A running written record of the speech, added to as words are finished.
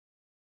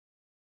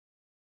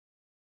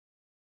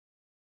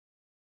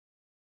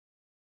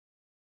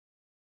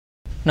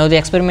Now the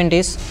experiment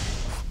is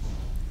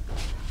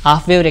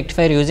half wave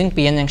rectifier using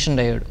PN junction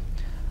diode.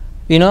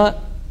 We know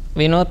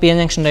PN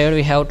junction diode,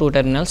 we have two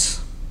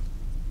terminals,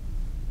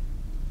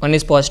 one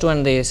is positive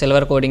and the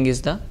silver coding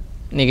is the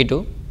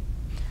negative,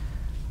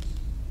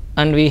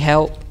 and we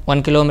have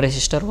 1 kilo ohm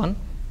resistor 1,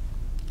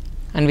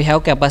 and we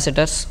have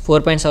capacitors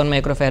 4.7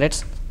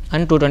 microfarads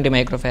and 220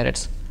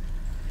 microfarads.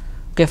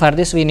 Okay, for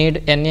this we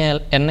need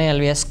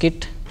NILVS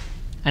kit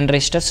and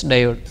resistors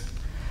diode.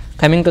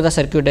 Coming to the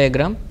circuit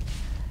diagram,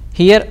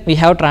 here we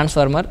have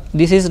transformer.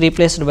 This is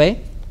replaced by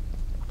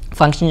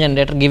function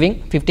generator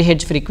giving 50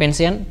 Hz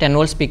frequency and 10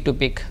 volts peak to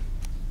peak.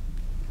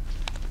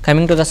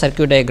 Coming to the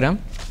circuit diagram,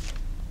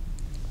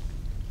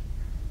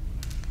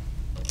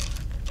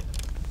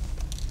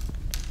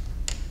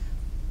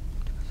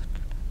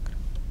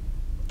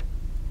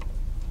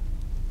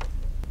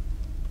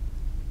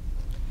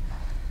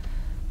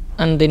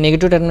 and the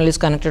negative terminal is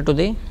connected to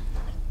the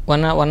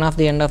one of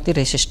the end of the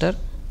resistor,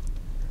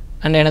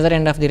 and another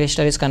end of the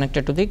resistor is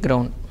connected to the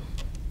ground.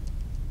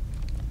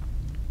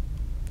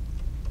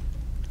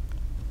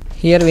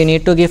 Here we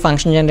need to give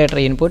function generator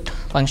input.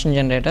 Function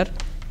generator,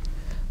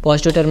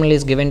 positive terminal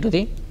is given to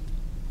the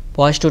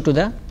positive to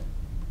the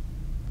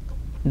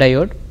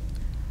diode,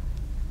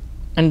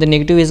 and the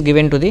negative is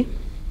given to the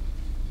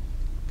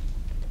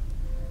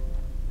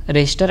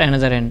resistor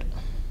another end.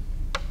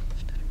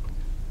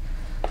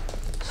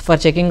 For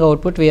checking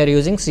output, we are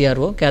using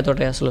CRO, cathode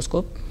ray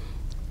oscilloscope,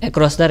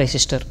 across the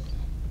resistor.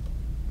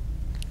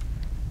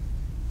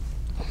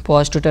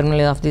 Positive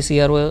terminal of the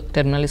CRO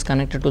terminal is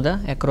connected to the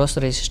across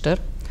resistor,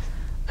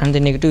 and the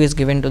negative is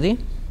given to the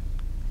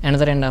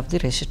another end of the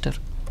resistor.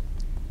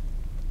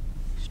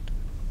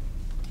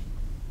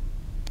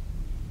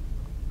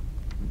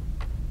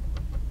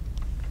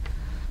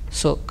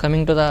 So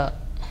coming to the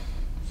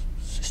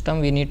system,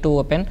 we need to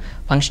open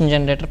function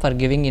generator for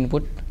giving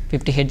input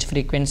 50 Hz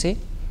frequency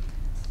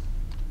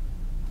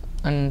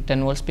and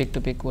 10 volts peak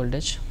to peak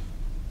voltage.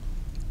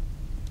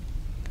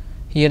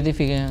 Here the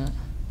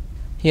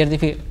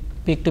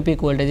peak to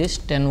peak voltage is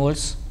 10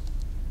 volts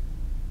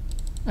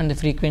and the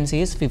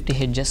frequency is 50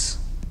 Hz.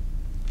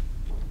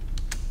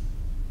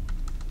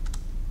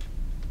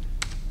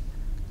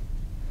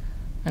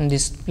 And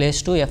this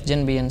place to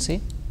FGen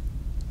BNC.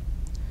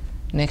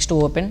 Next to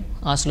open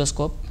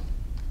oscilloscope.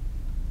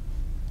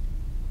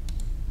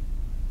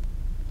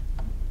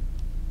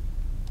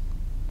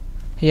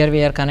 Here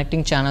we are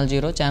connecting channel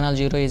 0, channel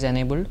 0 is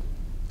enabled,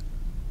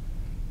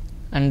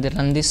 and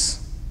run this.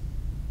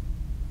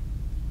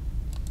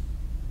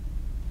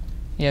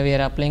 Here we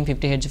are applying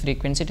 50 Hz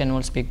frequency, 10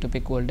 volts peak to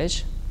peak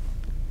voltage.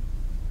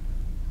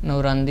 Now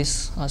run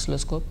this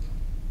oscilloscope.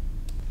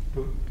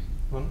 2,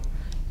 1.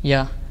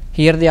 Yeah,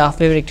 here the half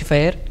wave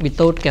rectifier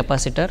without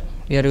capacitor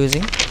we are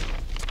using.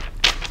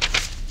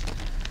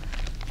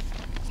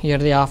 Here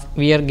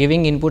we are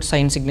giving input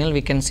sine signal.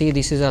 We can see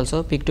this is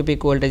also peak to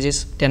peak voltage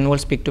is 10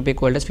 volts peak to peak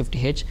voltage 50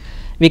 Hz.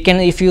 We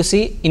can, if you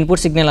see input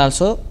signal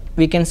also,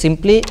 we can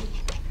simply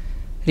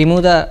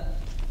remove the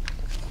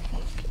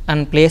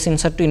and place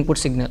insert to input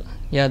signal.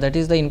 Yeah, that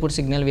is the input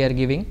signal we are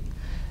giving,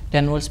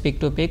 10 volts peak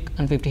to peak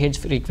and 50 Hz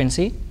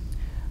frequency,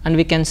 and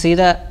we can see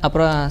the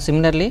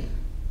similarly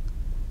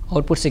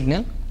output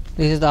signal.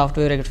 This is the half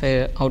wave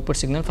rectifier output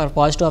signal. For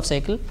positive half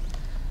cycle,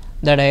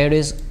 the diode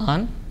is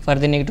on. For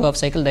the negative half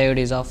cycle, diode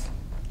is off.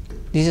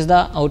 This is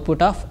the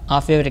output of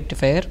half wave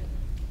rectifier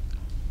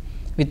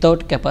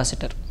without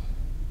capacitor.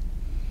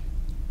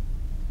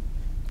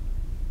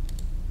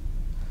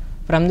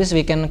 From this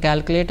we can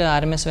calculate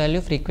RMS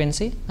value,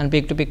 frequency and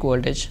peak to peak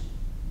voltage.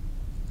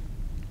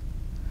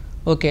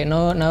 Okay,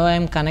 now I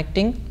am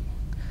connecting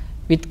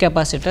with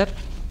capacitor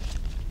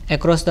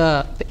across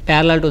the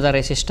parallel to the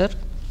resistor,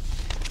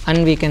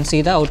 and we can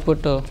see the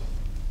output.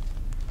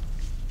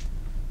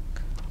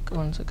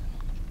 One second.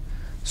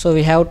 So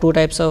we have two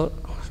types of,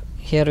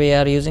 here we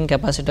are using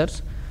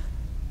capacitors,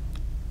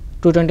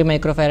 220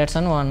 microfarads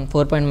and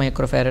 4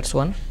 microfarads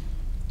one.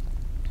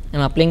 I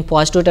am applying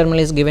positive terminal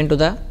is given to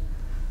the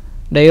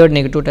diode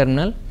negative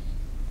terminal,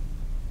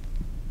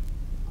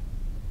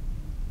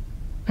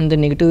 and the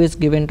negative is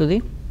given to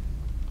the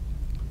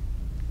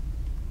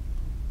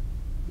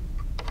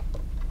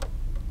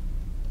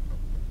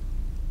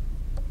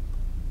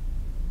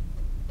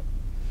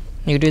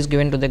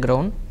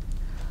ground.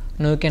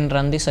 Now you can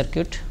run the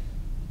circuit.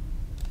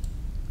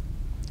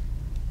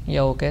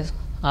 Yeah, okay.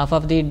 Half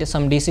of the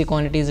some DC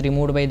quantity is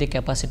removed by the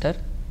capacitor.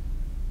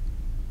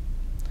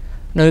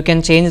 Now you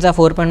can change the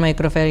 4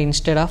 microfarad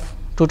instead of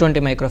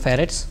 220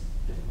 microfarads.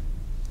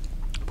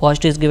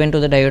 Positive is given to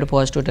the diode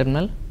positive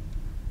terminal,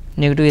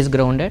 negative is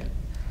grounded.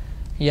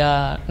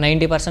 Yeah,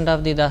 90%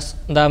 of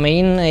the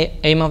main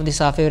aim of this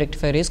half wave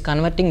rectifier is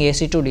converting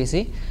AC to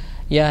DC.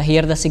 Yeah,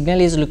 here the signal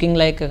is looking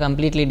like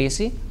completely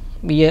DC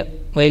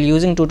while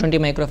using 220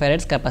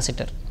 microfarads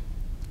capacitor.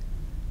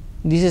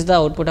 This is the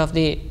output of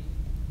the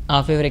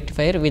half wave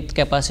rectifier with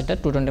capacitor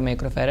 220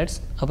 microfarads.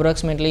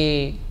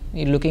 Approximately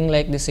looking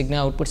like the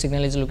signal, output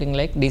signal is looking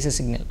like DC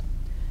signal.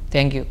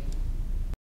 Thank you.